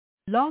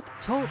Blog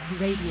Talk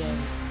Radio.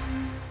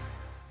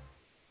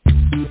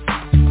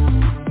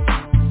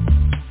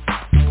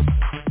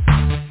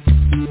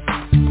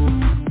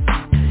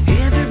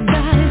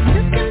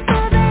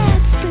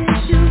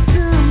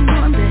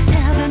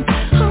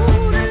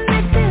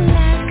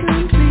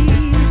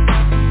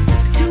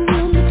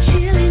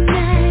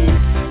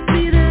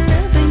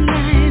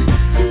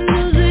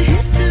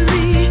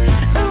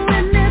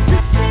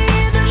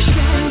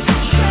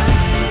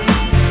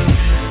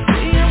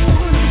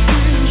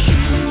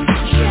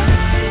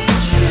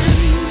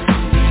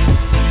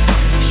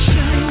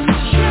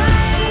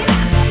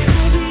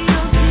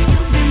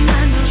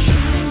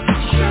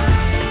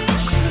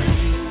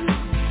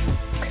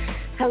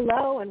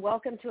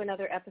 Welcome to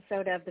another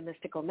episode of The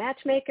Mystical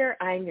Matchmaker.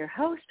 I'm your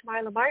host,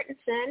 Marla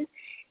Martenson.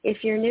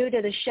 If you're new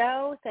to the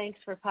show, thanks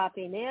for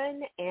popping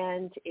in.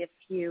 And if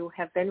you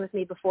have been with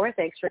me before,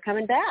 thanks for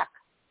coming back.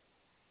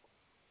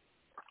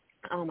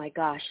 Oh, my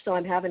gosh. So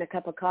I'm having a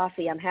cup of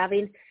coffee. I'm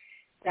having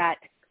that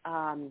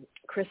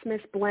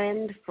Christmas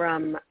blend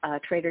from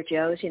Trader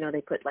Joe's. You know,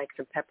 they put like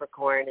some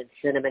peppercorn and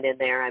cinnamon in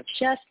there. I'm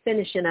just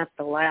finishing up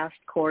the last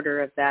quarter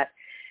of that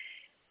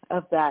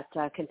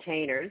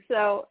container.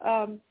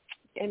 So,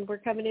 and we're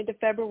coming into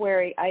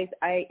February.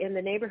 I in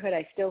the neighborhood,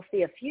 I still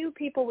see a few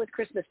people with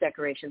Christmas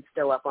decorations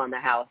still up on the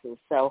houses.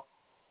 So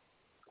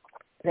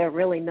they're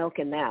really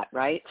milking that,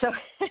 right? So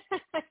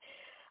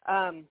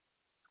I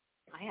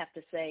have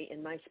to say,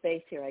 in my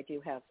space here, I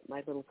do have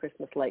my little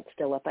Christmas lights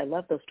still up. I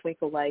love those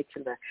twinkle lights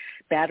and the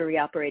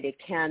battery-operated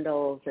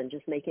candles and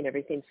just making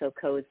everything so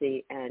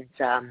cozy and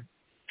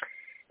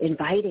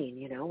inviting,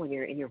 you know, when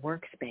you're in your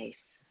workspace.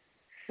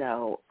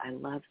 So I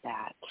love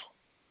that.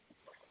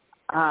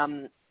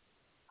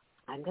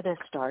 I'm going to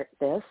start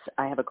this.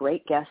 I have a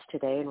great guest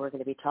today, and we're going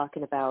to be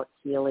talking about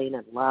healing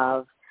and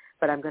love.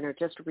 But I'm going to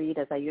just read,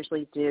 as I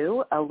usually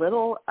do, a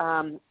little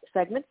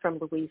segment from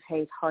Louise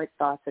Hay's Heart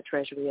Thoughts, A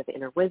Treasury of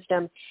Inner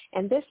Wisdom.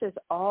 And this is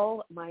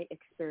All My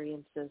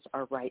Experiences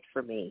Are Right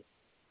for Me.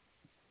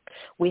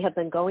 We have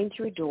been going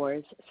through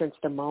doors since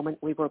the moment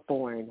we were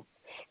born.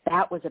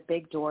 That was a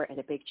big door and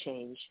a big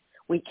change.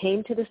 We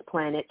came to this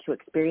planet to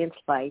experience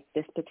life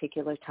this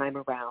particular time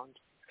around.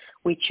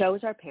 We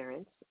chose our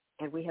parents,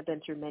 and we have been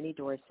through many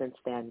doors since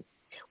then.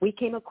 We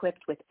came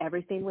equipped with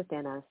everything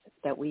within us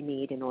that we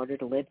need in order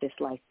to live this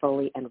life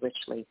fully and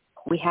richly.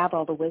 We have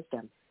all the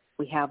wisdom.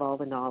 We have all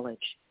the knowledge.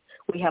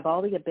 We have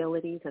all the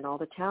abilities and all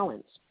the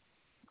talents.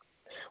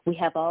 We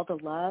have all the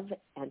love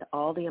and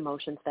all the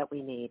emotions that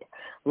we need.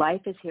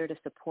 Life is here to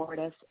support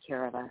us,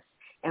 care of us,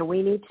 and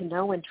we need to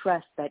know and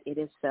trust that it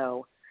is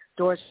so.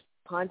 Doors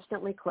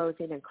constantly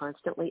closing and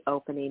constantly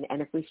opening,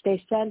 and if we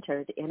stay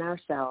centered in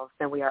ourselves,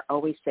 then we are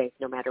always safe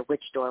no matter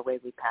which doorway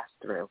we pass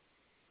through.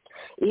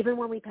 Even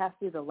when we pass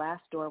through the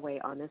last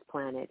doorway on this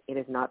planet, it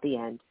is not the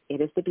end.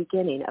 It is the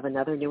beginning of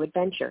another new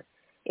adventure.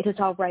 It is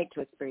all right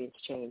to experience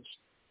change.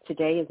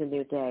 Today is a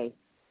new day.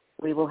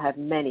 We will have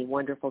many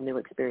wonderful new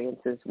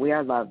experiences. We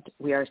are loved.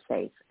 We are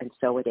safe, and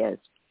so it is.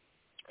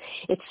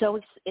 It's so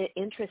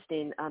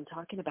interesting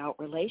talking about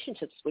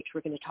relationships, which we're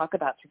going to talk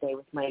about today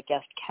with my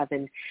guest,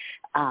 Kevin,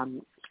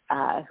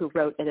 who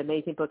wrote an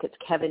amazing book. It's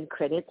Kevin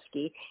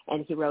Krenitsky,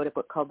 and he wrote a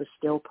book called The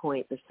Still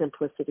Point, The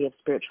Simplicity of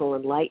Spiritual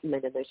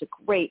Enlightenment, and there's a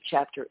great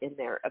chapter in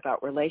there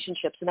about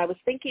relationships. And I was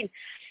thinking,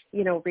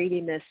 you know,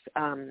 reading this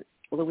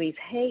Louise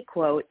Hay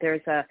quote,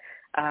 there's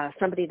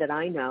somebody that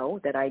I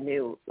know that I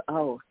knew,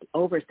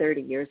 over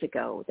 30 years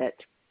ago that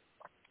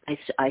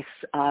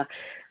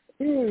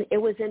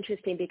it was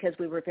interesting because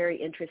we were very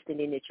interested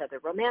in each other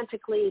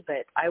romantically,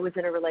 but I was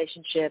in a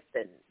relationship,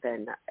 and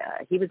then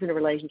he was in a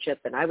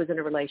relationship, and I was in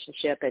a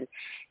relationship, and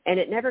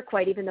it never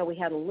quite, even though we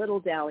had a little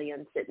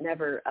dalliance, it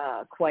never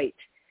quite,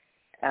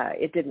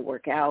 it didn't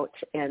work out.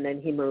 And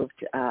then he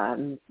moved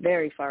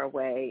very far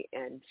away,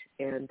 and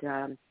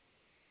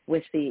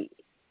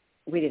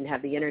we didn't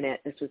have the internet.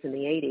 This was in the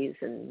 80s,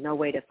 and no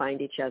way to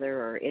find each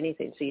other or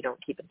anything. So you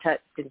didn't keep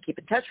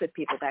in touch with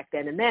people back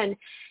then. And then,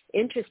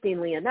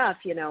 interestingly enough,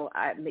 you know,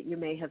 you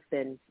may have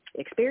been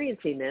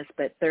experiencing this,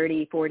 but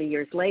 30, 40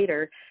 years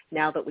later,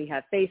 now that we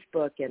have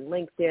Facebook and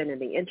LinkedIn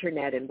and the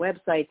internet and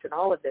websites and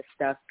all of this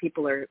stuff,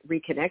 people are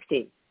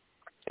reconnecting.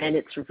 And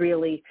it's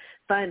really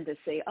fun to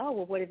say, oh,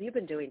 well, what have you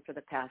been doing for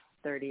the past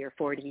 30 or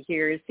 40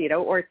 years, you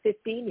know, or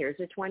 15 years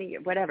or 20,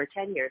 whatever,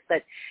 10 years.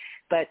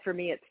 But for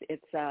me,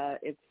 it's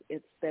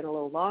been a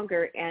little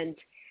longer. And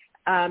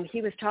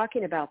he was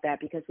talking about that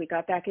because we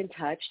got back in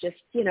touch just,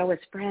 you know, as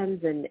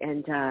friends. And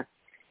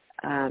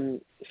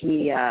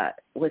he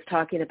was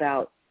talking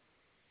about,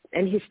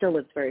 and he still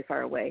lives very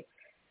far away,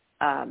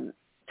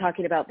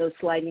 talking about those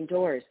sliding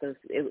doors.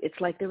 It's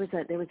like there was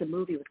a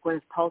movie with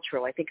Gwyneth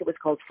Paltrow. I think it was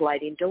called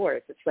Sliding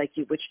Doors. It's like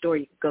which door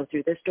you can go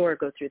through this door or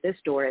go through this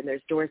door, and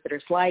there's doors that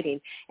are sliding,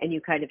 and you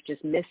kind of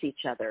just miss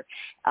each other.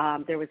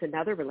 There was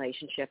another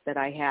relationship that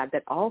I had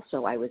that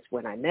also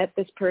when I met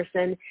this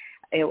person,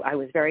 I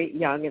was very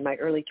young in my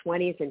early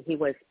 20s, and he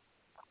was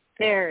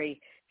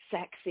very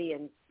sexy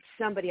and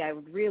somebody I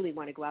would really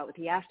want to go out with.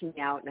 He asked me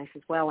out, and I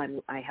said, well,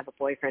 I have a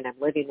boyfriend. I'm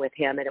living with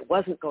him, and it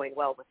wasn't going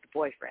well with the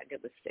boyfriend.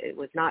 It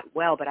was not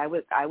well, but I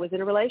was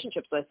in a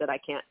relationship, so I said, I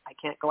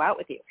can't go out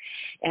with you.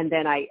 And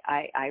then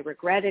I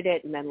regretted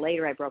it, and then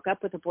later I broke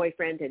up with the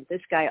boyfriend, and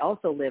this guy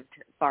also lived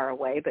far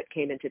away, but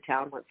came into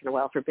town once in a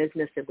while for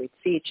business, and we'd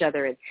see each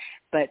other,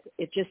 but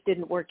it just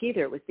didn't work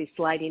either. It was these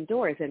sliding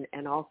doors,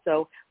 and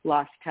also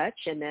lost touch,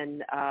 and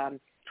then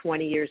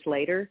 20 years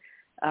later,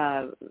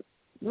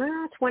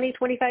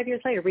 25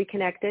 years later,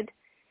 reconnected,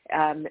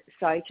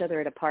 saw each other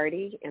at a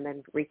party, and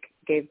then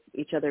gave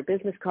each other a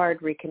business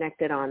card,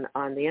 reconnected on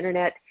the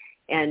internet,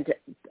 and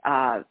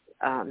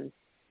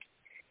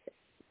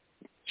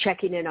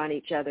checking in on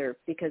each other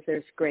because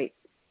there's great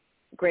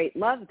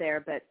love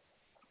there, but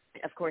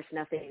of course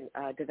nothing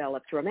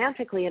developed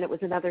romantically, and it was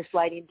another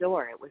sliding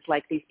door. It was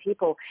like these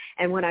people,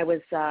 and when I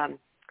was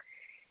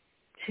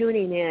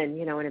tuning in,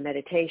 in a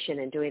meditation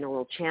and doing a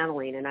little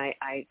channeling, and I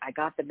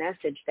got the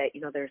message that,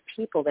 there's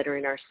people that are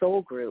in our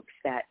soul groups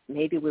that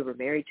maybe we were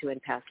married to in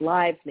past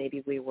lives,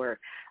 maybe we were,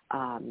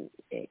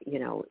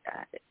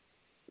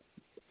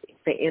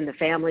 in the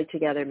family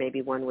together,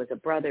 maybe one was a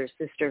brother,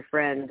 sister,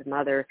 friend,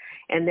 mother,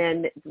 and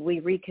then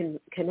we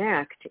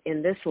reconnect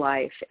in this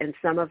life, and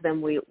some of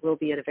them we will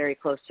be in a very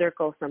close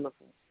circle, some of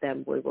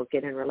them we will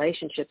get in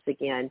relationships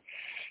again,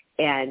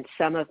 and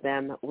some of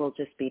them will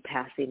just be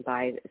passing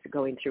by,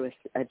 going through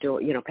a door,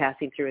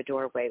 passing through a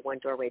doorway, one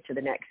doorway to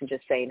the next, and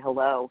just saying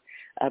hello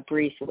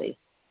briefly.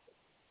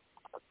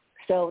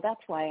 So that's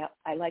why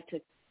I like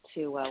to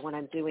when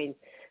I'm doing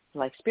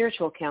like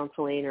spiritual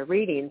counseling or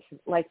readings,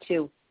 like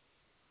to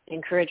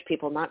encourage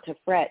people not to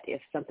fret if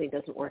something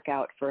doesn't work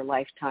out for a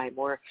lifetime,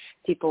 or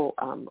people,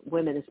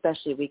 women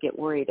especially, we get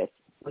worried if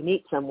we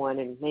meet someone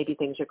and maybe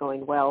things are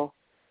going well,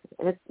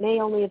 and it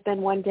may only have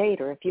been one date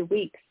or a few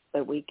weeks,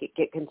 but we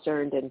get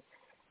concerned and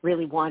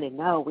really want to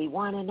know. We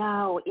want to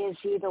know, is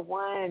he the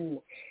one?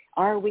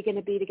 Are we going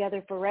to be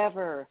together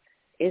forever?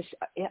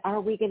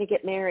 Are we going to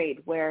get married?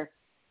 Where,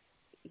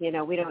 we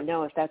don't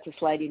know if that's a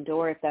sliding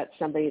door, if that's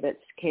somebody that's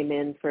came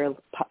in for a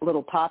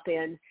little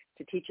pop-in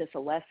to teach us a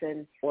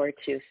lesson or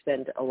to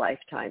spend a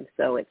lifetime.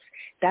 So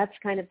that's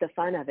kind of the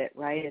fun of it,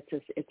 right?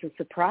 It's a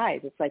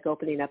surprise. It's like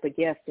opening up a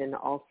gift, and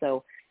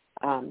also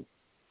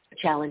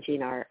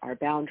challenging our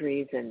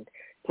boundaries and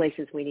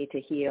places we need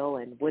to heal,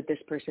 and would this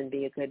person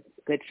be a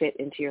good fit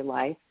into your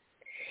life?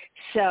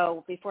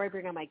 So before I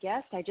bring on my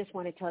guest, I just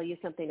want to tell you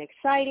something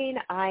exciting.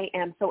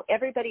 So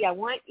everybody, I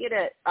want you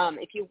to,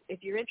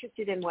 if you're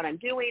interested in what I'm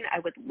doing, I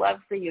would love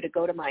for you to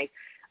go to my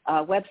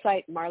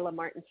website,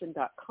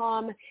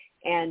 marlamartenson.com,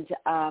 and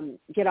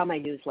get on my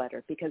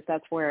newsletter, because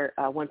that's where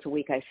once a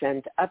week I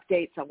send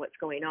updates on what's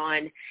going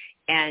on,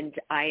 and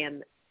I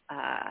am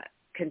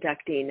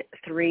conducting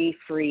 3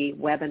 free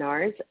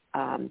webinars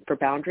for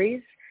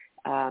boundaries.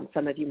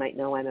 Some of you might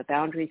know I'm a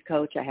boundaries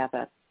coach. I have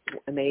an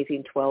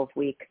amazing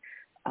 12-week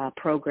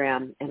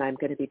program, and I'm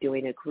going to be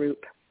doing a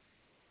group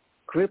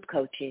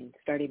coaching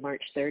starting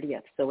March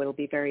 30th. So it'll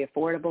be very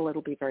affordable.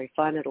 It'll be very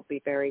fun. It'll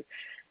be very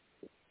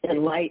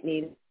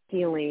enlightening,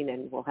 healing,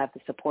 and we'll have the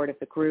support of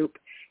the group.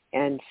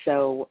 And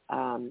so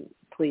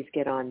please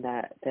get on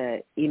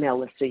the email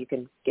list so you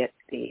can get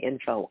the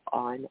info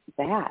on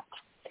that.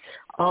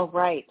 All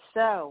right.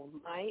 So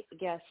my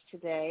guest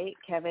today,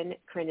 Kevin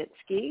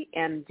Krenitsky,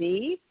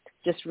 MD.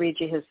 Just read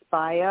you his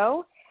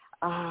bio.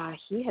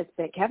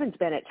 Kevin's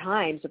been at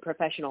times a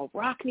professional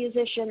rock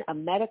musician, a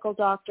medical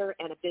doctor,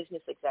 and a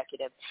business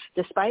executive.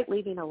 Despite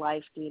leading a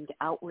life deemed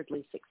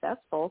outwardly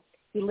successful,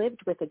 he lived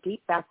with a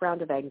deep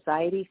background of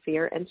anxiety,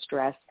 fear, and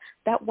stress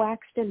that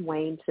waxed and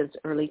waned since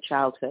early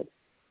childhood.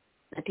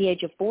 At the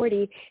age of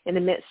 40, in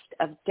the midst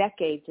of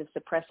decades of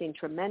suppressing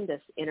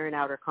tremendous inner and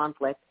outer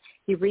conflict,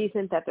 he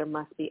reasoned that there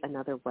must be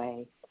another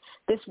way.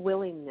 This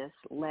willingness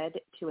led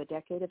to a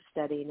decade of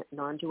studying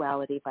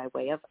non-duality by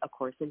way of A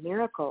Course in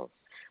Miracles.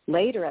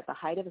 Later, at the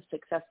height of a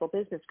successful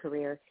business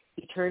career,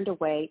 he turned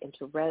away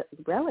into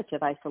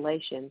relative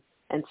isolation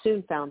and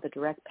soon found the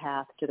direct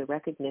path to the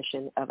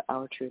recognition of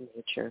our true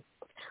nature.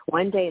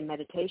 One day in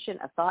meditation,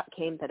 a thought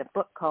came that a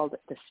book called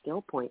The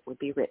Still Point would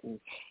be written.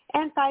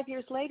 And 5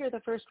 years later,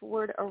 the first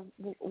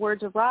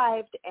words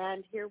arrived,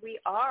 and here we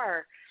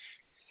are.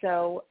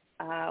 So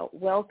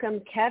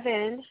welcome,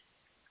 Kevin.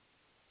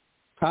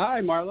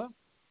 Hi, Marla.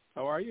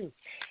 How are you?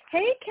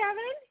 Hey,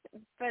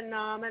 Kevin.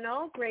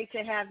 Phenomenal. Great to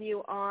have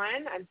you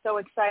on. I'm so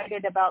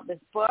excited about this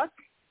book.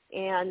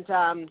 And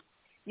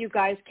you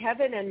guys,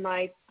 Kevin and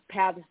my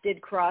paths did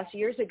cross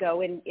years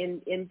ago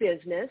in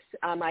business.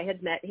 I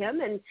had met him,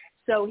 and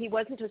so he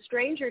wasn't a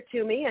stranger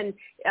to me, and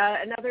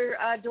another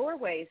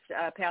doorways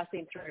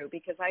passing through,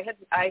 because I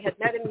had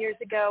met him years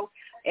ago,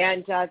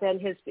 and then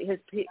his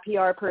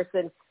PR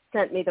person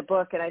sent me the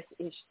book, and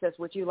he says,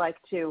 would you like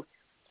to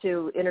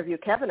interview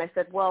Kevin? I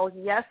said, well,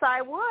 yes,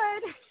 I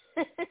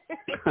would.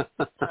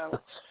 so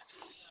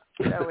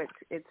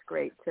it's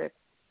great to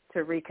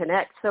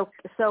reconnect.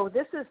 So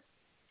this is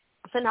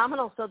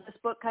phenomenal. So this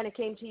book kind of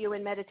came to you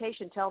in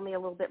meditation. Tell me a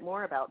little bit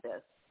more about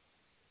this.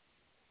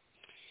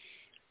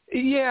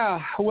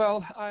 Yeah,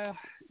 well,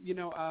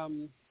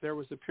 there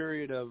was a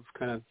period of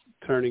kind of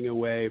turning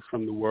away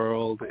from the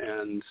world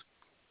and,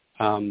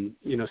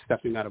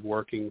 stepping out of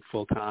working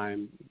full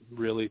time,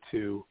 really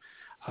to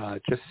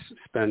just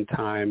spend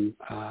time,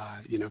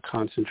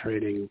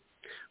 concentrating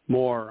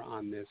more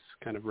on this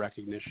kind of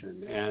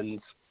recognition. And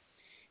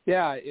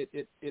yeah,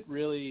 it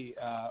really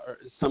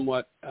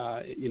somewhat,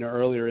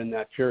 earlier in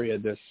that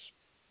period, this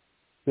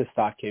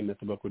thought came that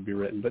the book would be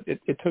written. But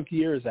it took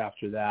years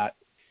after that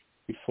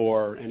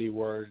before any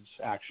words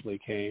actually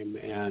came.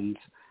 And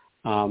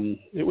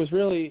it was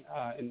really,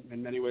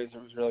 in many ways,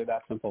 it was really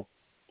that simple.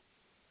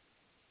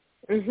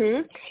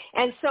 Mm-hmm.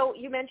 And so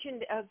you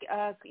mentioned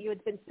you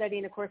had been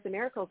studying A Course in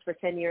Miracles for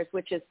 10 years,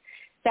 which is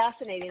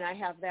fascinating. I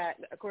have that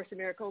A Course in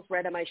Miracles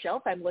right on my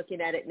shelf. I'm looking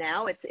at it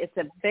now. It's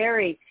a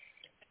very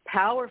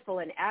powerful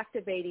and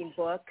activating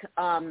book.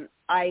 I'm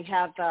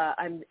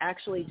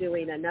actually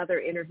doing another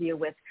interview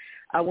with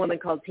a woman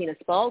called Tina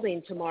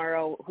Spalding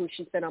tomorrow, who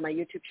she's been on my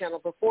YouTube channel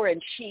before,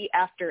 and she,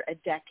 after a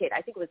decade,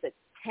 I think it was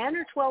 10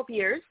 or 12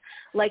 years,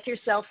 like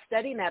yourself,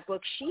 studying that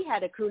book, she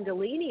had a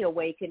Kundalini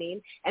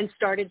awakening and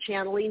started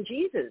channeling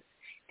Jesus.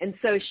 And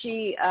so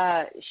she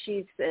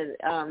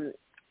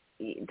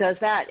does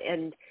that.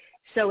 And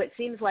so it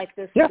seems like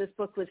this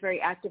book was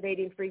very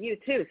activating for you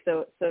too.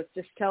 So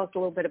just tell us a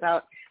little bit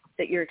about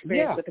your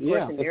experience with the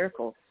Course in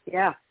Miracles.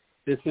 Yeah.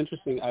 It's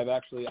interesting.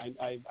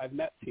 I've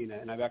met Tina,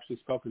 and I've actually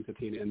spoken to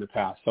Tina in the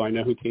past, so I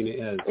know who Tina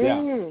is.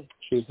 Yeah,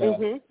 she's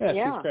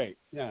she's great.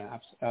 Yeah,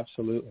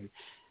 absolutely.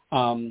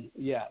 So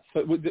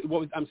what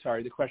was? I'm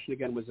sorry. The question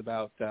again was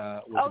about.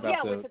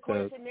 With the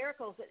Course in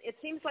Miracles, it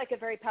seems like a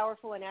very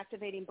powerful and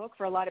activating book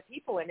for a lot of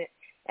people,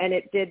 and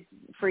it did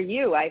for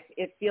you.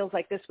 It feels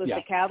like this was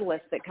the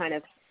catalyst that kind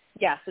of.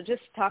 Yeah. So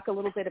just talk a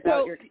little bit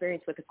about your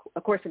experience with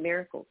A Course in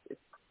Miracles.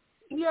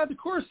 Yeah, the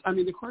course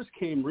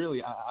came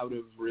really out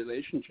of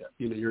relationship.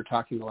 You're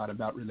talking a lot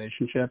about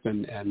relationship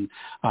and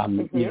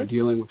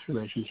dealing with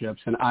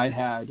relationships. And I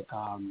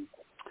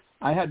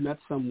had met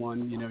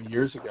someone,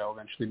 years ago,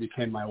 eventually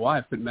became my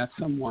wife, but met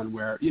someone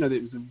where, there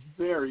was a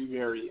very,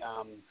 very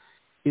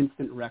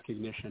instant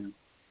recognition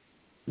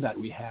that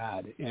we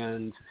had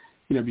and,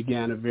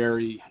 began a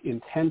very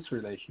intense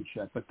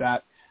relationship. But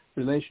that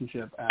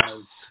relationship, as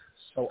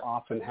so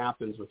often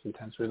happens with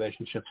intense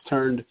relationships,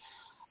 turned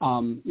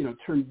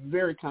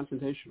very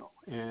confrontational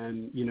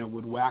and,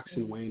 would wax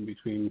and wane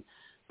between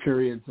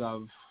periods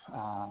of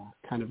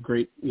kind of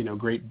great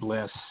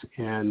bliss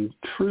and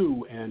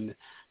true and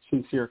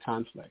sincere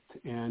conflict.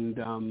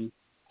 And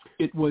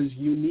it was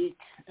unique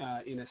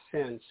in a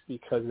sense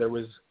because there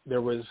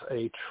was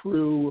a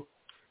true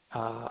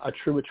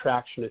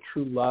attraction, a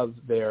true love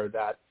there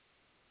that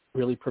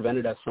really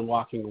prevented us from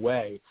walking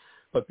away,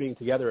 but being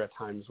together at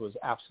times was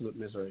absolute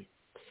misery.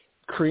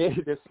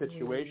 Created this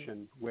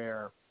situation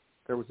where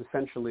there was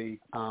essentially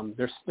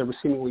there was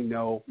seemingly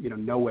no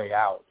way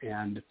out,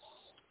 and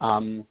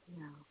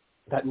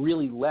that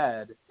really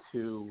led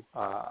to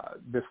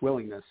this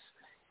willingness.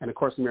 And A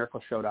Course in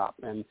Miracles showed up,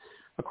 and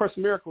A Course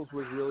in Miracles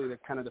was really the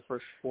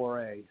first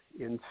foray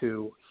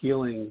into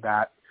healing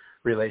that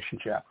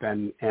relationship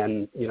and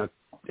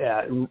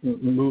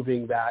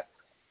moving that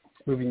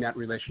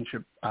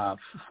relationship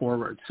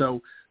forward.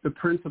 So the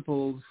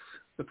principles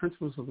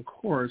of the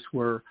Course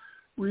were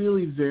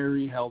really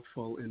very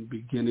helpful in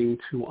beginning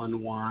to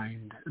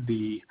unwind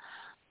the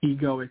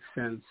egoic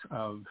sense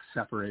of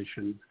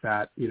separation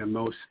that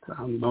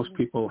most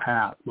people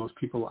have, most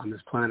people on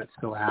this planet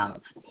still have.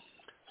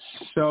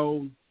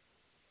 So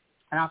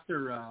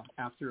after a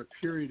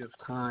period of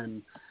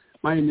time,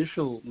 my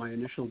initial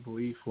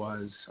belief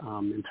was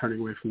in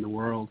turning away from the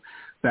world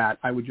that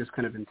I would just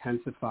kind of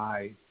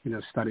intensify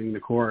studying the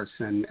Course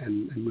and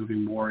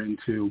moving more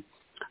into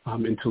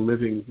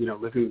living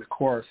the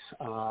Course.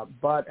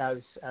 But as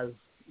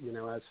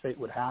fate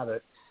would have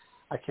it,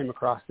 I came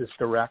across this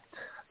direct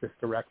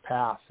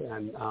path,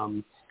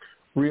 and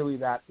really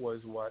that was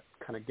what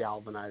kind of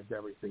galvanized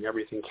everything.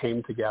 Everything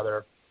came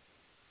together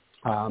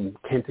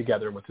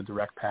with the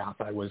direct path.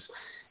 I was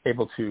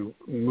able to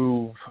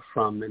move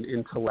from an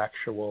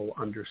intellectual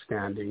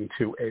understanding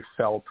to a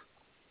felt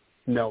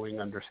knowing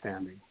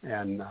understanding,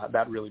 and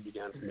that really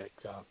began to make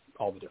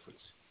all the difference.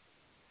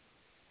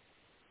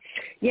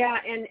 Yeah,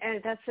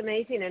 and that's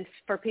amazing. And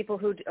for people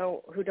who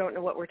don't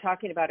know what we're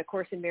talking about, A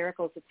Course in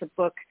Miracles, it's a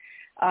book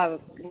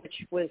which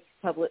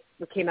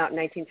came out in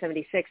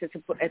 1976.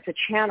 It's a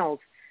channeled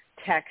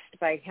text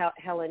by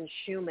Helen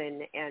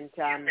Schumann, and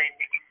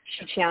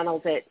she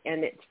channels it.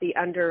 And it's the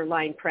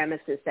underlying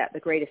premise is that the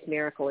greatest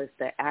miracle is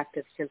the act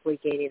of simply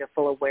gaining a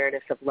full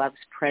awareness of love's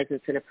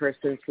presence in a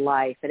person's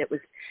life. And it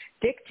was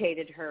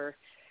dictated her.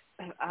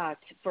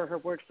 For her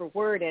word for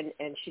word, and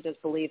she does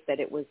believe that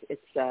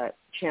it's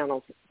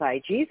channeled by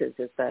Jesus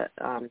as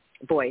the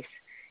voice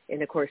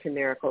in A Course in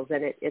Miracles,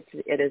 and it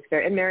is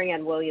very. And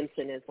Marianne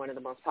Williamson is one of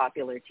the most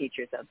popular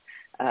teachers of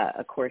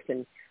A Course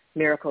in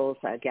Miracles.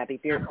 Gabby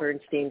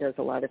Bernstein does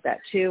a lot of that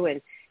too, and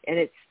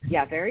it's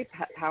very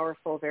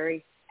powerful,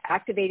 very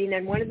activating.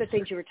 And one of the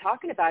things you were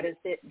talking about is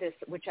that this,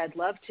 which I'd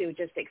love to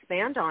just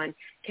expand on,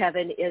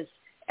 Kevin, is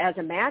as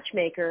a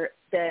matchmaker,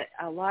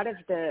 a lot of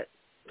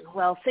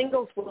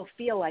singles will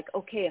feel like,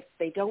 okay, if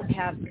they don't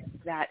have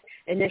that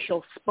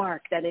initial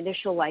spark, that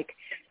initial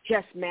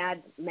just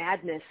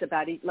madness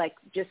about it,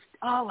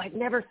 I've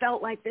never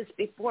felt like this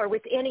before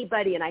with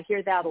anybody, and I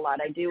hear that a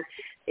lot. I do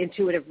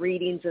intuitive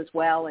readings as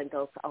well, and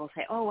I'll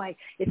say,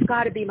 it's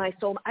got to be my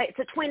soul. It's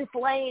a twin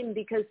flame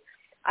because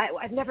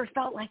I've never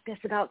felt like this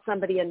about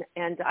somebody, and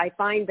I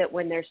find that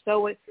when they're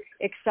so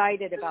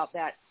excited about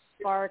that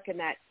spark and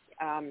that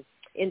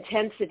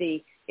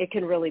intensity, it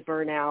can really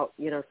burn out.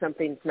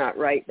 Something's not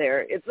right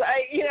there. It's what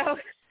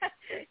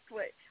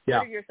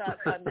are your thoughts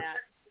on that?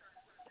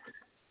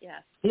 Yeah.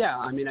 Yeah.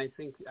 I mean, I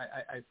think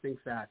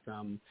that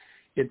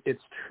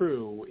it's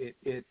true.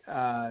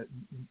 I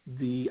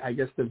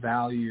guess the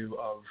value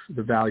of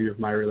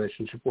my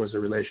relationship was a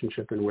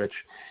relationship in which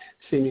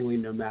seemingly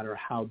no matter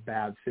how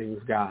bad things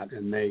got,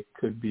 and they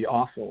could be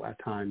awful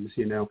at times,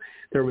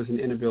 there was an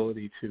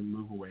inability to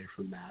move away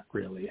from that,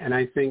 really. And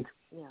I think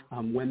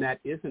when that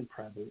isn't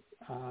present,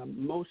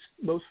 most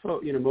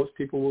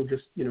people will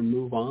just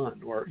move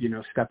on, or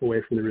step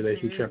away from the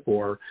relationship,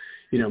 or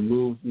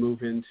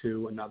move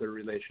into another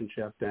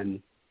relationship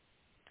and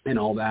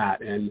all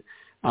that. And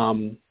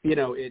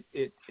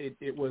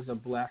it was a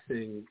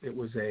blessing. It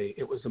was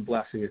a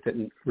blessing. It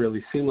didn't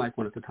really seem like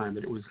one at the time,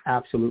 but it was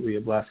absolutely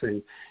a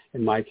blessing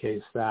in my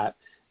case that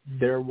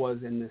there was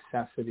a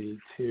necessity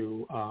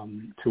to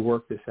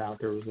work this out.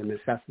 There was a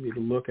necessity to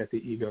look at the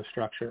ego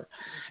structure,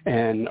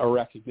 and a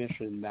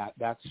recognition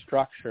that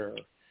structure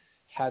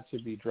had to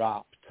be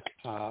dropped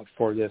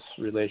for this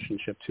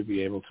relationship to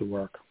be able to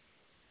work.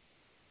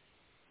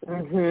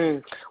 Mm-hmm.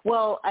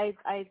 Well, I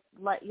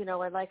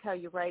like how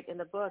you write in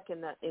the book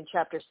in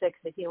chapter 6,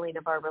 The Healing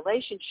of Our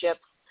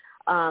Relationships.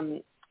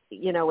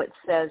 It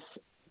says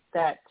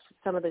that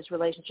some of those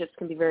relationships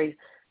can be very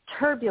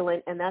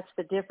turbulent, and that's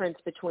the difference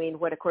between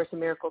what A Course in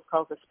Miracles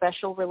calls a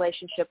special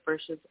relationship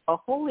versus a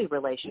holy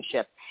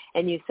relationship.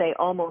 And you say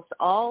almost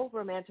all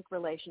romantic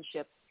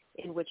relationships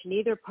in which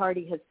neither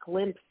party has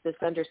glimpsed this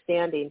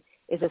understanding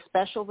is a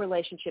special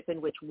relationship in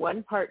which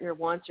one partner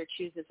wants or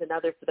chooses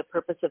another for the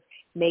purpose of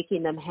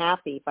making them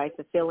happy by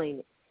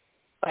filling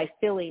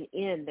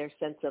in their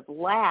sense of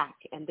lack.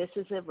 And this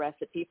is a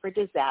recipe for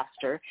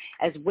disaster,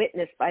 as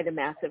witnessed by the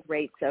massive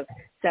rates of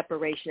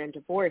separation and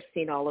divorce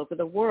seen all over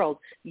the world.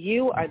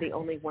 You are the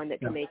only one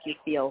that can make you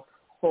feel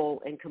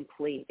whole and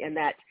complete. And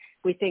that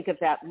we think of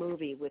that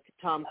movie with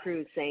Tom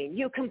Cruise saying,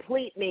 "You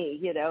complete me,"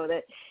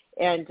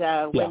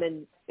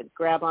 women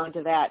grab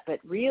onto that. But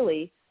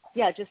really,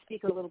 just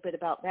speak a little bit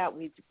about that.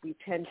 We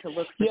tend to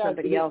look for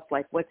somebody else,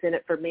 like, what's in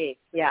it for me?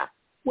 Yeah.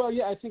 Well,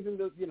 I think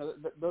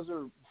those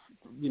are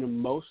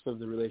most of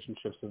the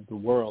relationships of the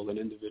world, and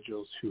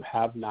individuals who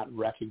have not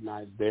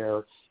recognized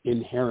their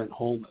inherent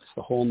wholeness,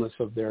 the wholeness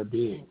of their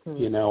being.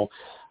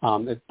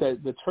 Mm-hmm.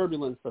 The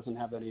turbulence doesn't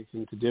have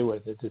anything to do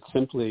with it. It's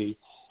simply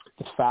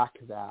the fact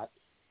that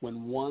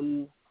when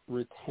one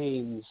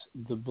retains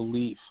the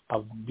belief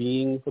of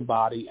being the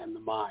body and the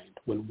mind,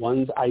 when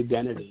one's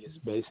identity is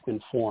based in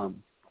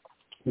form,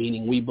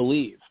 meaning we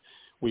believe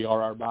we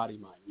are our body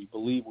mind, we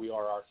believe we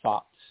are our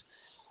thoughts,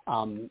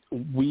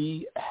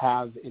 we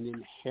have an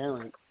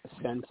inherent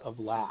sense of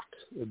lack.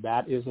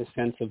 That is a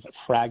sense of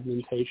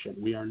fragmentation.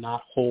 We are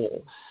not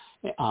whole.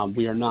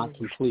 We are not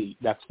complete.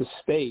 That's the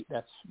state.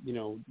 That's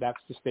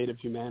the state of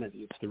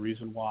humanity. It's the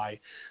reason why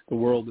the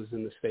world is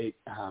in the state,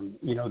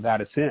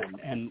 that it's in.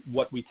 And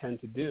what we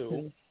tend to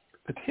do,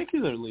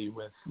 particularly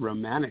with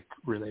romantic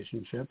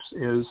relationships,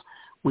 is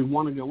we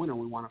want to go in and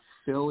we want to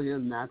fill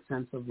in that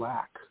sense of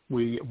lack.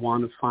 We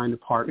want to find a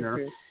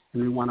partner,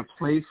 and we want to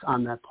place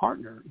on that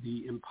partner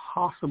the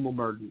impossible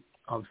burden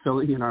of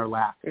filling in our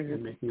lack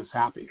and making us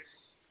happy.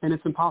 And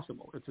it's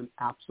impossible. It's an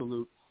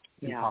absolute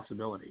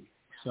impossibility.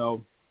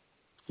 So,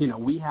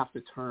 we have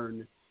to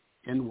turn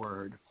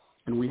inward,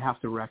 and we have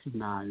to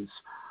recognize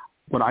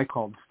what I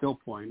call the still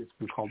point. It's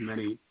been called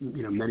many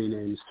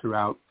names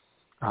throughout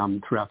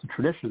the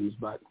traditions,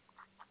 but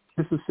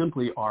this is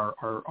simply our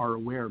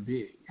aware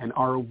being, and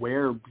our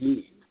aware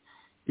being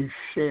is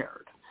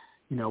shared.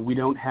 We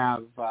don't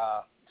have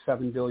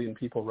 7 billion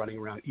people running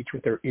around, each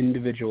with their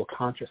individual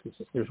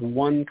consciousnesses. There's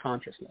one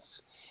consciousness.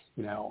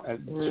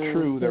 It's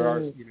true there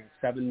are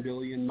 7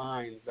 billion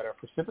minds that are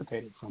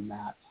precipitated from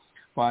that,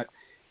 but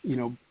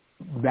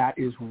that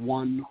is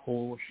one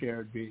whole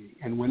shared being.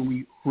 And when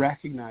we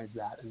recognize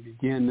that and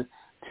begin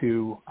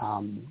to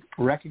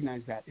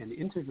recognize that and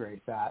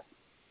integrate that,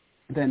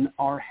 then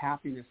our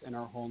happiness and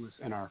our wholeness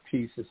and our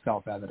peace is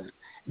self-evident.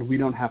 And we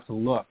don't have to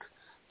look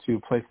to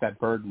place that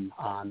burden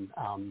on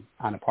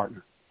a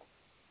partner.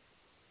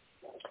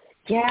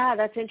 Yeah,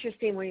 that's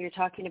interesting when you're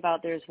talking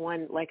about there's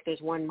one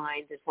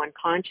mind, there's one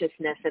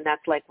consciousness, and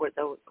that's like what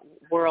the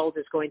world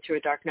is going through,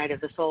 a dark night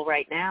of the soul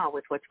right now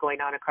with what's going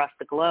on across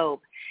the globe.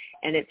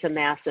 And it's a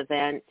mass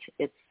event.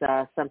 It's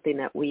something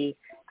that we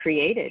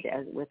created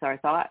with our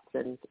thoughts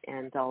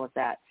and all of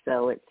that.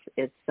 So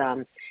it's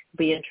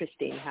be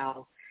interesting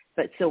how,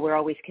 but so we're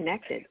always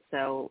connected.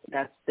 So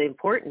that's the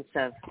importance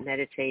of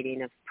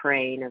meditating, of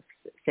praying, of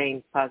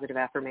saying positive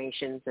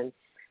affirmations and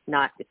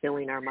not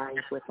filling our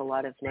minds with a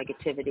lot of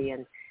negativity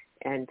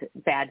and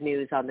bad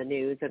news on the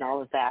news and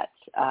all of that.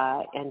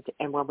 And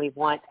when we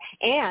want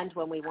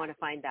to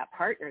find that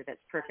partner that's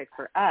perfect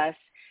for us,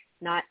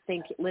 not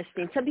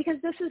listening. So because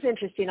this is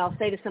interesting, I'll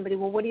say to somebody,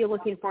 well, what are you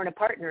looking for in a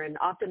partner? And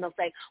often they'll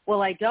say,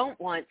 well, I don't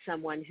want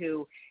someone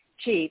who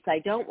cheats. I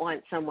don't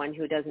want someone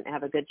who doesn't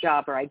have a good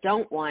job, or I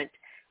don't want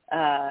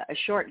a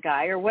short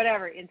guy or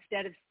whatever,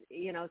 instead of,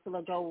 so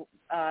they'll go,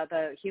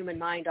 the human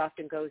mind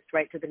often goes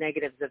right to the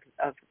negatives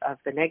of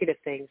the negative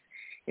things,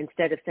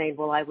 instead of saying,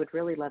 well, I would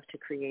really love to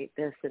create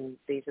this, and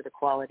these are the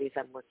qualities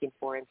I'm looking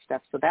for and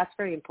stuff. So that's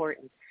very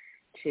important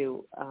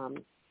to,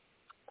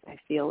 I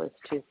feel, is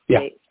to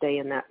stay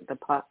in that,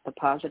 the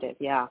positive.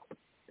 Yeah.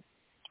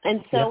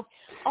 And so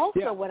also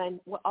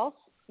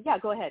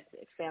go ahead,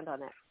 expand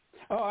on that.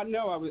 Oh,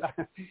 no,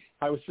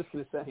 I was just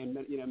going to say,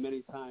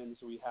 many times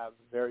we have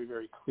very,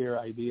 very clear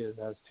ideas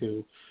as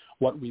to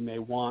what we may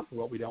want or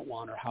what we don't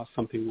want, or how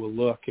something will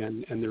look,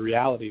 and the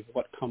reality of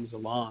what comes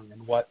along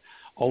and what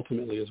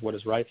ultimately is what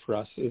is right for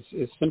us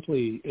is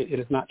simply, it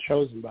is not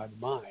chosen by the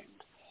mind.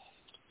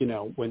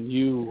 When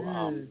you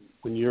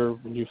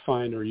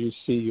find or you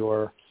see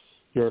your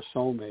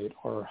soulmate,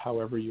 or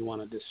however you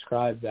want to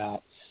describe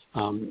that,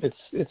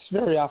 it's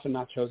very often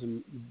not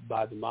chosen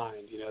by the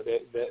mind.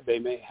 They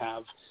may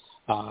have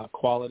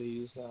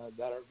qualities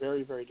that are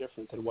very, very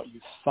different than what you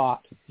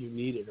thought you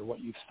needed or what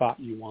you thought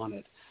you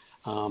wanted,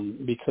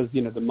 because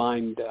the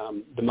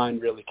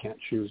mind really can't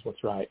choose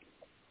what's right.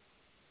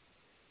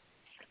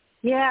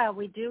 Yeah,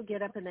 we do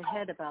get up in the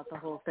head about the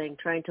whole thing,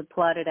 trying to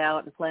plot it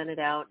out and plan it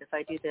out. If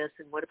I do this,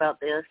 and what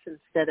about this,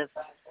 instead of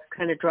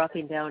kind of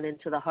dropping down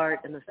into the heart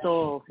and the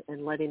soul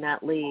and letting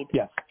that lead.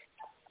 Yes.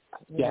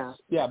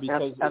 Yeah,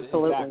 because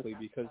absolutely.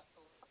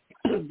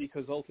 Exactly,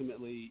 because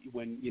ultimately,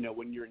 when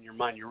you're in your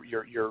mind,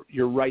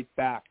 you're right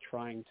back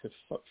trying to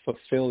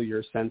fulfill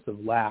your sense of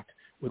lack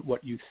with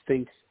what you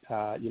think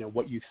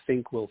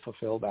will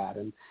fulfill that,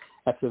 and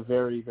that's a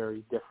very,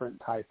 very different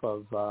type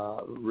of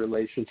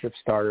relationship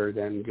starter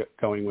than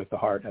going with the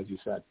heart, as you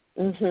said.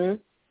 Mhm.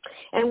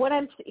 And what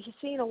I'm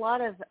seeing a lot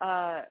of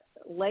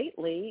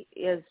lately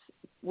is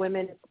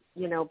women,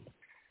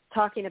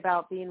 talking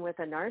about being with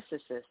a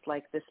narcissist.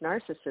 Like, this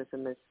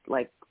narcissism is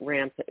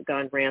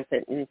gone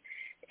rampant, and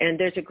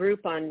there's a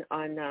group on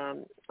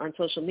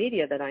social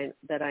media that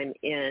I'm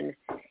in,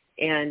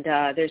 and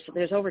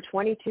there's over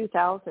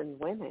 22,000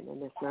 women in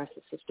this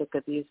narcissistic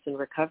abuse and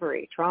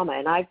recovery trauma,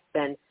 and I've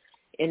been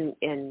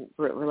in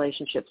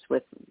relationships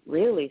with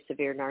really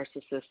severe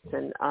narcissists,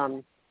 and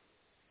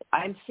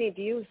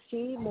do you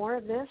see more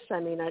of this? I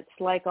mean,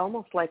 it's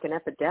almost like an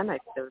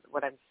epidemic,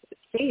 what I'm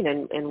seeing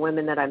in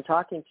women that I'm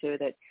talking to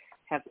that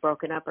have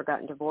broken up or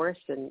gotten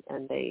divorced, and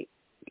they,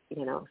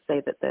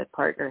 say that the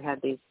partner had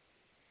these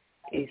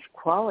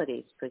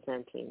qualities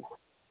presenting.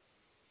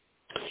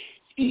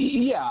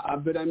 Yeah,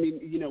 but I mean,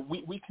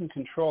 we can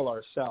control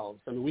ourselves.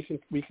 I mean, we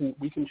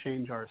can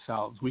change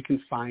ourselves. We can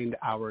find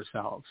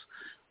ourselves.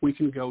 We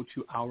can go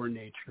to our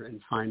nature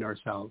and find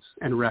ourselves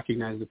and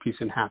recognize the peace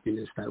and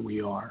happiness that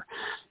we are.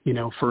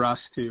 For us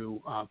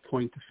to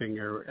point the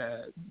finger,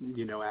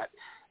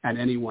 at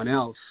anyone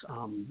else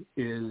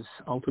is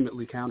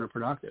ultimately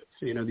counterproductive.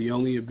 The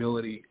only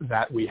ability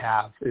that we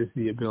have is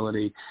the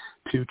ability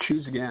to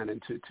choose again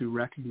and to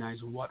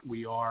recognize what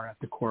we are at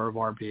the core of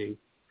our being.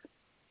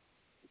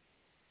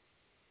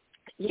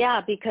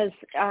 Yeah, because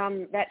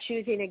that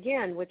choosing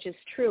again, which is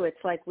true,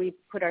 it's like we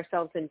put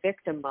ourselves in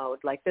victim mode,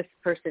 like this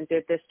person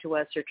did this to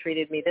us or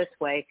treated me this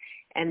way,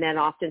 and then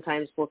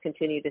oftentimes we'll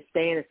continue to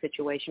stay in a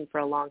situation for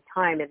a long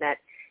time in that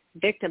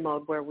victim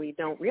mode where we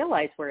don't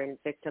realize we're in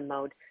victim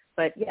mode.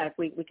 But yeah,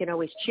 we can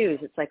always choose.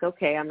 It's like,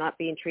 okay, I'm not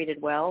being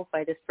treated well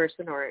by this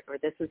person, or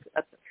this is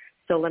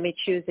so let me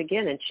choose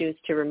again and choose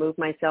to remove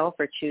myself,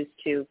 or choose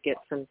to get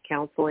some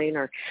counseling,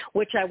 or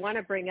which I want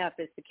to bring up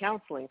is the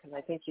counseling, because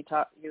I think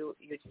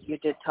you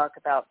did talk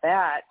about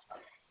that.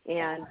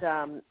 And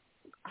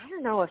I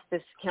don't know if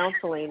this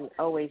counseling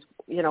always,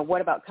 what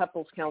about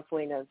couples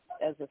counseling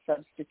as a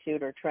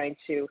substitute, or trying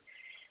to,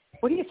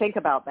 what do you think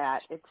about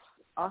that? It's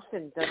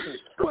often doesn't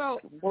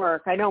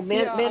work. I know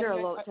men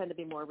tend to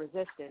be more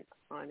resistant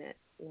on it,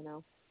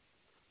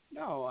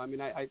 No, I mean,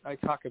 I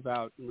talk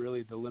about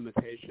really the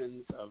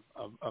limitations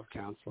of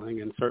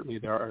counseling, and certainly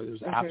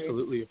there's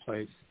absolutely a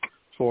place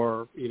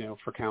for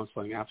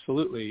counseling,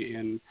 absolutely,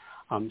 in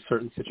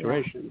certain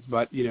situations.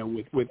 But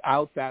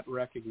without that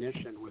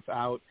recognition,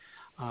 without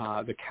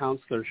the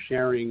counselor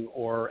sharing,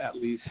 or at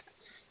least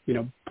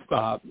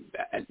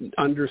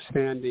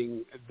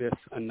understanding this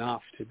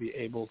enough to be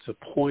able to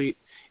point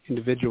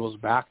individuals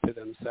back to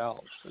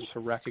themselves and to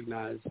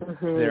recognize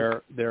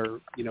their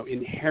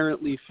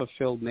inherently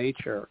fulfilled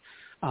nature.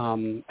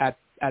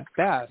 At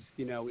best,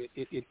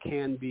 it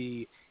can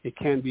be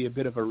a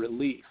bit of a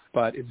relief,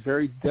 but it's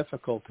very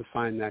difficult to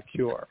find that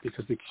cure,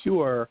 because the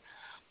cure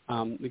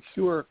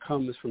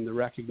comes from the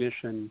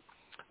recognition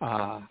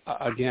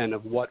again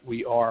of what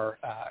we are.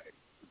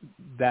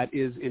 That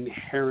is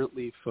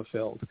inherently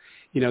fulfilled.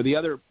 The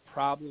other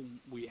problem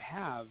we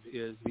have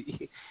is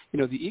the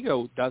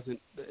ego doesn't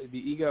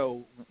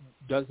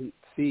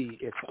see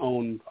its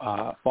own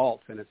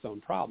faults and its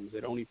own problems.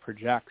 It only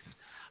projects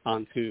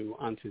onto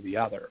the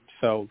other.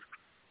 So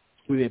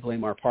we may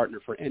blame our partner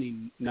for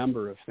any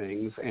number of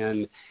things,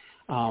 and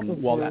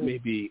while that may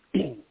be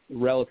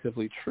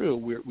relatively true,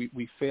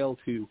 we fail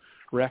to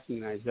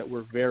recognize that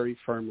we're very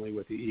firmly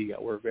with the ego.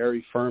 We're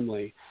very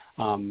firmly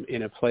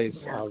in a place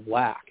of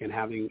lack and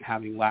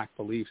having lack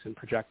beliefs and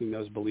projecting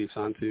those beliefs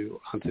onto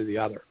the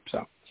other.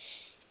 So,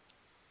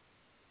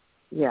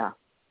 yeah.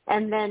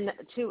 And then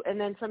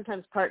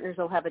sometimes partners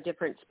will have a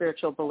different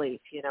spiritual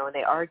belief, and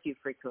they argue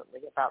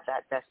frequently about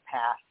that best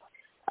path.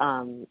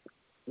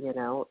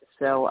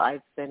 So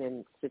I've been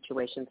in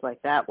situations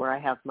like that where I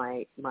have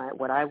my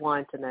what I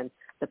want, and then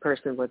the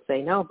person would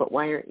say, no, but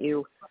why aren't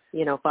you,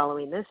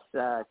 following this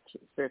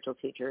spiritual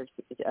teacher,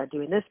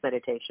 doing this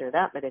meditation or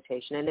that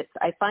meditation? And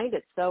I find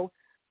it so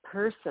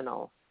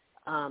personal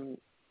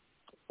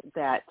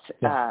that,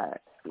 or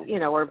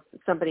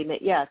somebody may,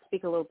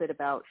 speak a little bit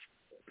about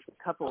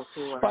couples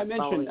who are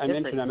following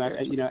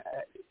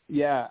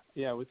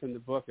within the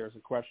book there's a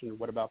question of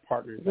what about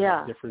partners that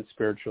have different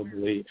spiritual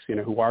beliefs,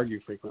 who argue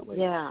frequently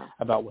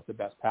about what the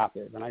best path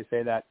is. And I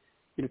say that,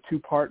 two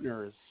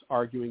partners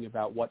arguing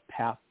about what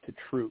path to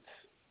truth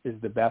is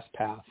the best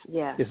path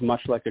is much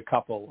like a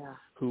couple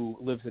who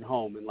lives at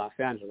home in Los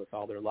Angeles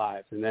all their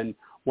lives. And then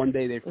one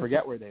day they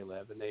forget where they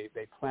live and they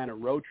plan a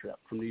road trip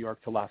from New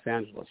York to Los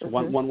Angeles.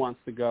 One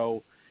wants to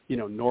go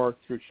north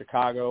through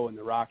Chicago and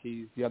the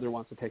Rockies. The other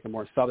wants to take a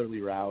more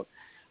southerly route.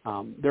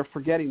 They're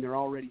forgetting they're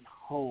already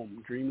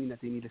home, dreaming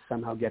that they need to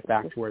somehow get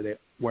back to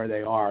where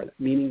they are,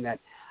 meaning that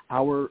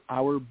our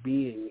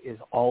being is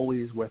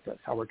always with us.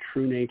 Our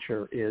true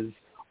nature is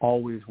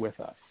always with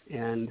us.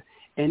 And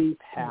any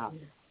path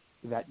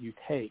that you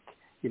take,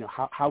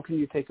 how can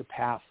you take a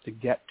path to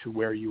get to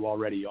where you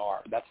already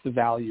are? That's the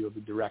value of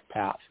the direct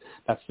path.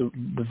 That's the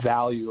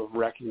value of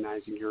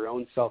recognizing your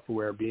own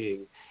self-aware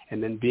being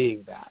and then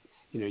being that.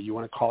 You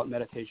want to call it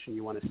meditation.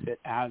 You want to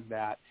sit as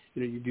that.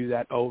 You do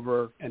that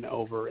over and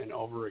over and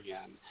over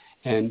again.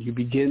 And you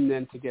begin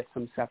then to get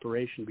some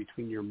separation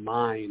between your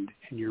mind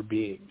and your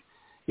being.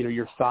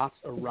 Your thoughts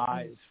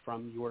arise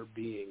from your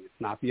being.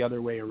 It's not the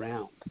other way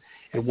around.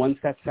 And once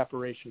that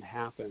separation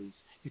happens,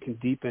 you can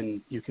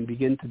begin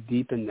to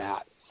deepen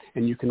that.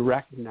 And you can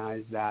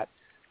recognize that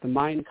the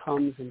mind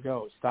comes and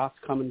goes. Thoughts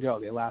come and go.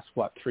 They last,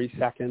 3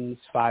 seconds,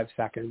 5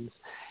 seconds?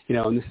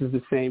 And this is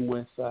the same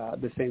with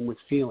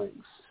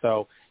feelings.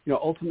 So,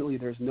 ultimately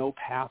there's no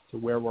path to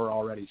where we're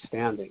already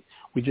standing.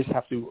 We just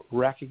have to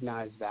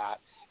recognize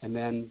that. And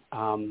then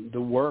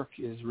the work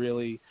is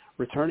really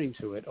returning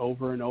to it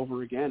over and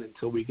over again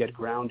until we get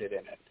grounded in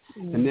it.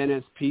 And then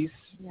as peace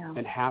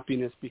and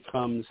happiness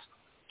becomes,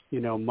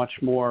 much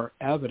more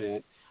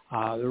evident,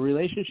 the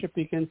relationship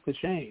begins to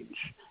change,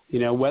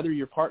 whether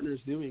your partner's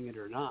doing it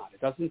or not.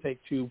 It doesn't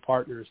take two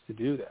partners to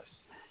do this.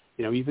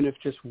 Even if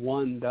just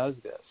one does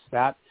this,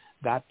 that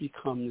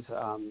becomes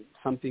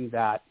something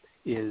that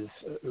is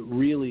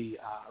really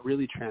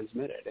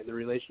transmitted, and the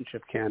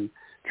relationship can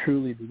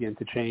truly begin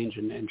to change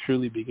and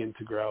truly begin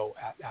to grow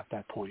at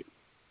that point.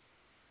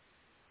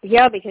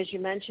 Yeah, because you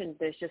mentioned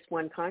there's just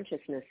one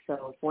consciousness,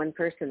 so if one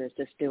person is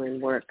just doing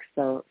work,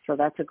 so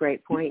that's a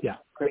great point. Yeah.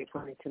 Great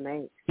point to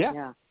make.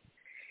 Yeah.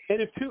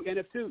 And if two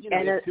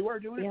are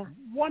doing it,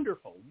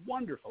 wonderful,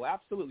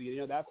 absolutely.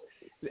 That's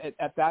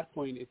at that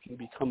point it can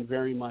become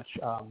very much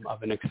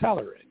of an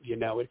accelerant.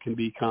 It can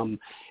become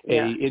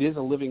it is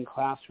a living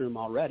classroom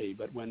already.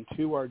 But when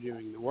two are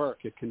doing the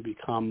work, it can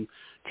become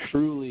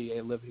truly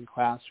a living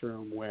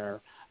classroom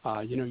where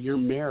your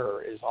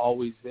mirror is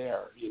always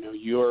there.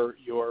 Your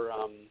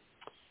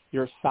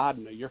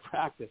sadhana, your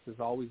practice is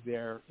always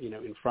there.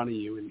 In front of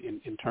you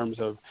in terms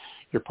of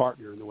your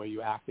partner and the way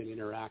you act and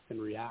interact and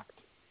react.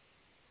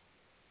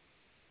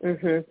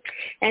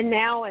 And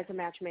now as a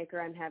matchmaker,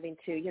 I'm having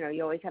to,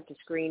 you always have to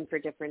screen for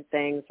different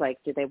things, like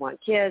do they want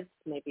kids,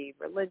 maybe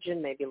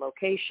religion, maybe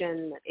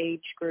location,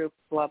 age group,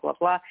 blah, blah,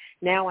 blah.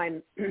 Now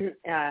I'm,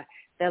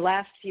 the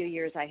last few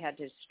years I had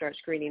to start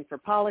screening for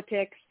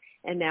politics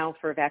and now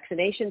for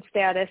vaccination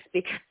status,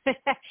 because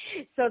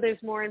so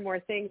there's more and more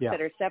things that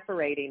are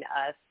separating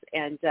us.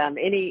 And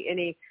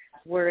any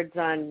words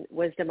on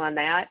wisdom on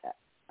that?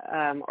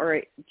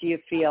 Or do you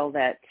feel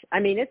that,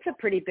 it's a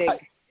pretty big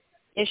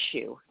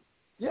issue.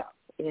 Yeah.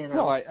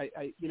 No, I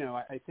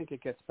think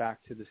it gets back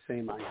to the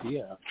same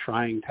idea of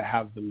trying to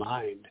have the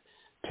mind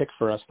pick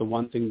for us the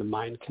one thing the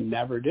mind can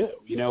never do.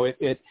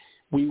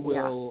 We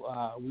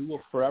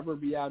will forever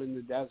be out in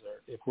the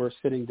desert if we're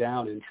sitting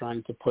down and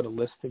trying to put a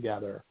list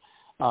together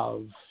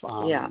of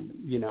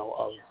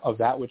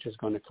that which is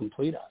going to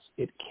complete us.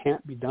 It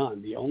can't be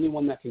done. The only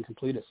one that can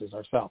complete us is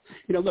ourselves.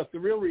 Look, the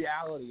real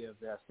reality of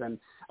this, and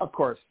of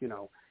course,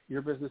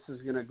 your business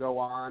is going to go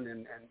on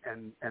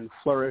and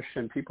flourish,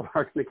 and people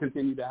are going to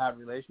continue to have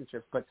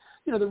relationships. But,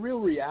 the real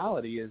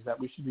reality is that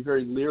we should be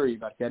very leery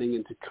about getting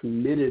into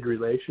committed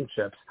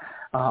relationships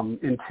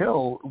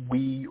until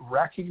we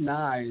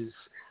recognize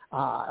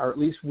or at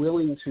least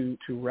willing to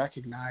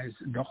recognize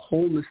the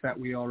wholeness that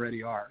we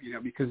already are,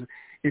 because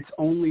it's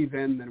only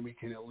then that we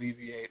can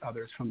alleviate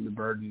others from the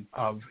burden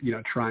of,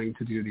 trying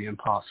to do the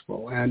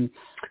impossible. And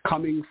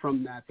coming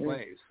from that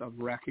place of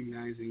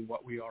recognizing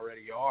what we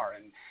already are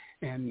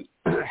and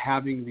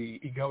having the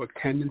egoic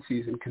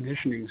tendencies and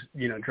conditionings,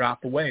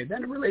 drop away,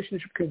 then a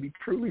relationship can be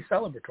truly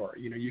celebratory.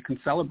 You can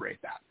celebrate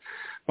that.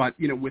 But,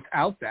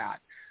 without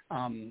that,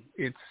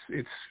 it's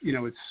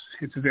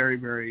very,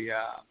 very,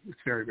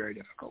 it's very, very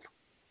difficult.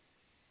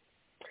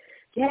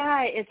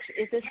 Yeah,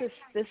 this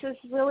is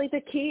really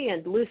the key,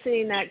 and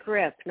loosening that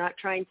grip, not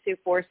trying to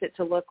force it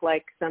to look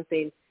like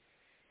something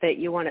that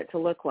you want it to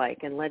look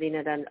like, and letting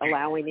it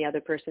allowing the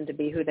other person to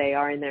be who they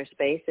are in their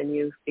space, and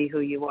you be who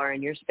you are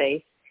in your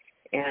space.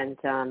 And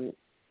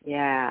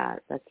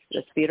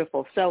that's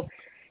beautiful. So,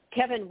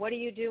 Kevin, what are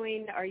you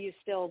doing? Are you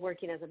still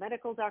working as a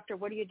medical doctor?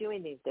 What are you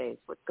doing these days?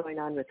 What's going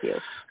on with you?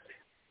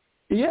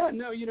 Yeah,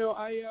 no,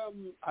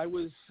 I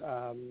was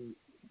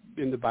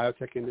in the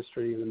biotech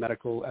industry, as a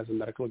medical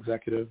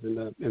executive in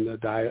the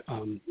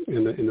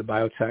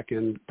biotech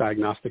and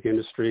diagnostic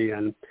industry,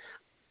 and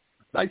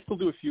I still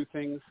do a few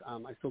things.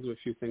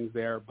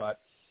 There, but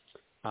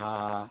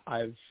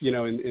I've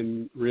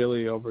in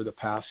really over the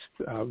past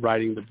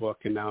writing the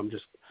book, and now I'm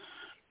just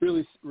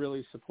really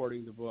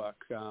supporting the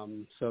book.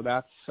 So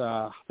that's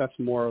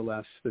more or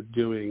less the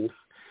doing.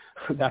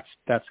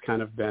 That's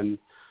kind of been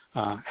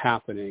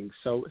happening.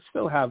 So I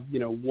still have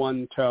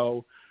one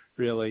toe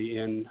really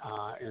in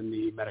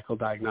the medical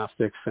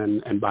diagnostics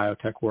and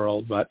biotech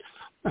world, but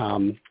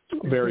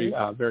very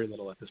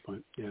little at this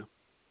point. Yeah.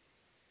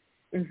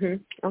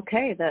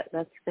 Okay,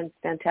 that's been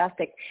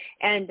fantastic.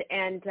 And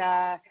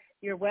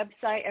your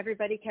website,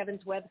 everybody,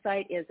 Kevin's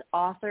website is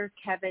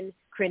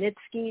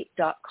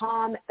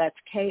authorkevinkrenitsky.com. That's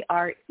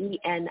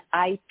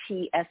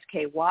Krenitsky.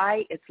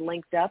 It's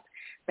linked up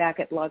back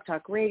at Blog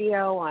Talk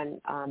Radio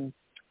on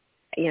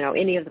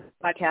any of the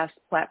podcast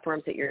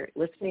platforms that you're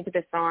listening to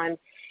this on.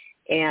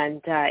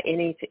 And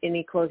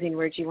any closing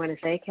words you want to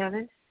say,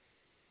 Kevin?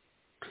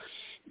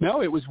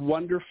 No, it was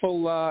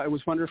wonderful.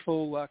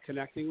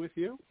 Connecting with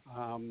you,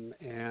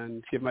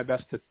 and give my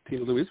best to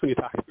Tina Louise when you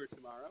talk to her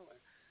tomorrow.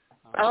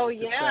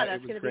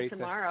 That's going to be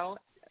tomorrow.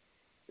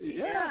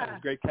 It was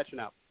great catching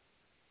up.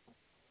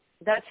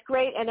 That's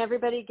great, and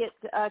everybody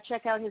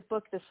check out his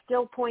book, The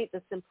Still Point: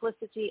 The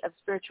Simplicity of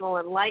Spiritual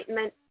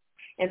Enlightenment.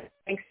 And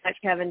thanks so much,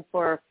 Kevin,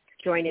 for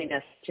joining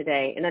us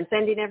today. And I'm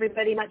sending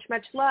everybody much,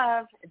 much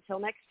love. Until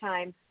next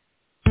time.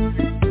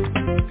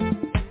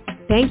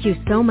 Thank you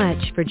so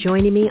much for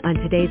joining me on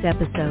today's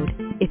episode.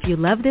 If you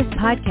love this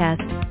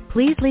podcast,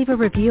 please leave a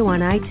review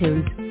on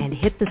iTunes and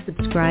hit the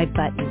subscribe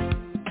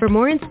button. For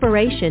more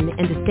inspiration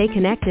and to stay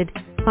connected,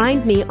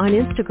 find me on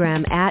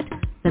Instagram at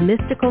The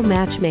Mystical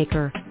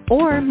Matchmaker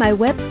or my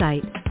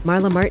website,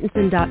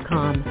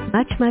 marlamartenson.com.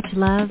 Much, much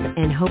love,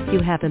 and hope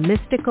you have a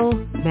mystical,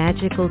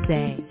 magical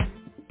day.